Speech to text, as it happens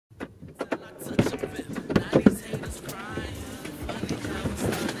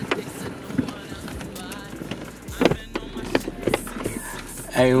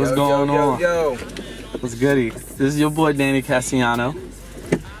Hey, what's going on? Yo. What's goody? This is your boy Danny Cassiano.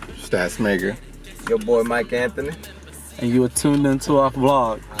 Stats Maker. Your boy Mike Anthony. And you are tuned into our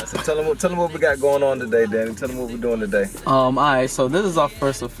vlog. Right, so tell them what we got going on today, Danny. Tell them what we're doing today. Alright, so this is our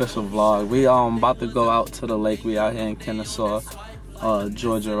first official vlog. We about to go out to the lake. We out here in Kennesaw,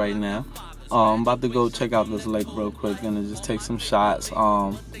 Georgia right now. About to go check out this lake real quick and just take some shots.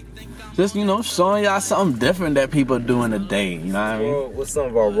 Just, you know, showing y'all something different that people do in a day, you know what I mean? Well, what's some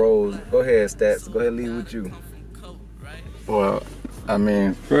of our roles? Go ahead, Stats. Go ahead, lead with you. Well, I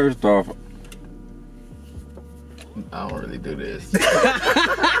mean, first off, I don't really do this.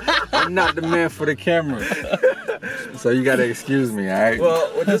 I'm not the man for the camera. So you gotta excuse me, alright?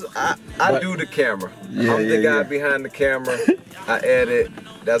 Well, just, I do the camera. Yeah, I'm the guy behind the camera. I edit.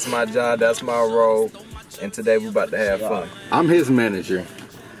 That's my job. That's my role. And today we're about to have fun. I'm his manager.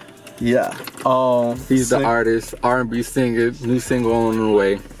 Yeah. He's the artist, R&B singer, new single on the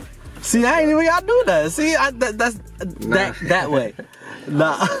way. See, I ain't even gotta do that. See, that way.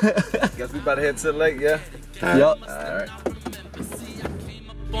 Nah. Guess we about to head to the lake, yeah? Yup. Alright.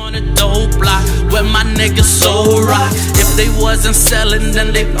 On a dope block where my niggas so rock. If they wasn't selling,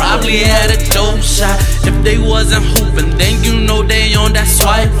 then they probably had a dope shot. If they wasn't hooping, then you know they on that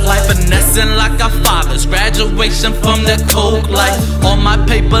swipe life. Finessing like our fathers, graduation from the coke life. All my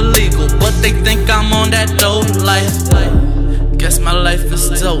paper legal, but they think I'm on that dope life. Guess my life is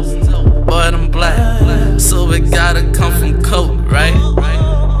dope, but I'm black, so it gotta come from coke, right?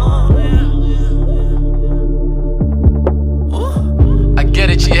 Get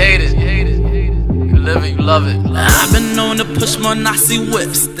it, you hate it. You live it, you love it. I've been known to push more Nazi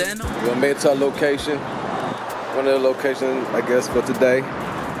whips. We're gonna make it to our location. One of the locations, I guess, for today.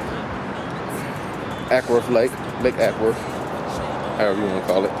 Ackworth Lake. Lake Ackworth. However you wanna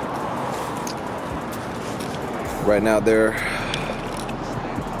call it. Right now they're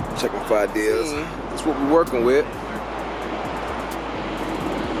checking for ideas. That's what we're working with.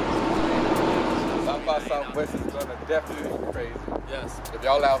 South by Southwest is gonna definitely be crazy. Yes. If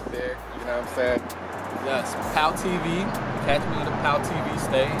y'all out there, you know what I'm saying? Yes. POW TV. Catch me at the POW TV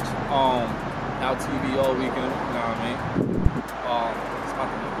stage. POW TV all weekend, you know what I mean? It's about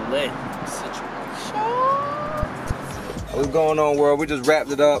to be lit situation. What's going on, world? We just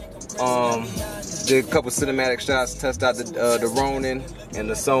wrapped it up. Did a couple cinematic shots, test out the Ronin and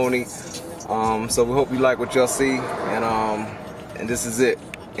the Sony. So we hope you like what y'all see, and this is it.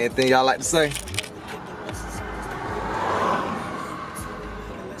 Anything y'all like to say?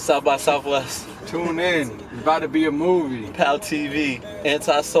 South by Southwest. Tune in. It's about to be a movie. POW TV.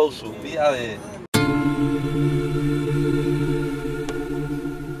 Antisocial. Be out here.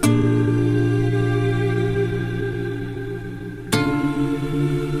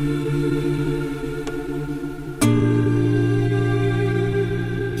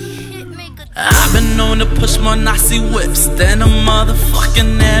 I've been known to push more Nazi whips than a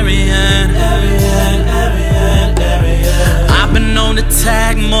motherfucking Aryan. I've been known to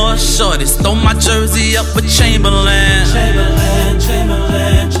tag more shorties, throw my jersey up with Chamberlain.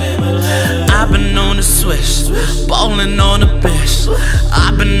 I've been known to swish, ballin' on a bitch.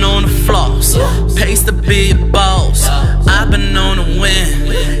 I've been known to floss, pays to be a boss. I've been known to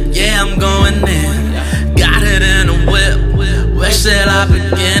win, yeah, I'm going in. Got it in a whip, where should I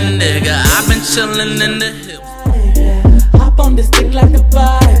begin, nigga? I've been chillin' in the hills. Hop on this thing like a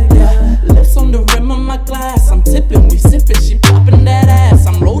bike.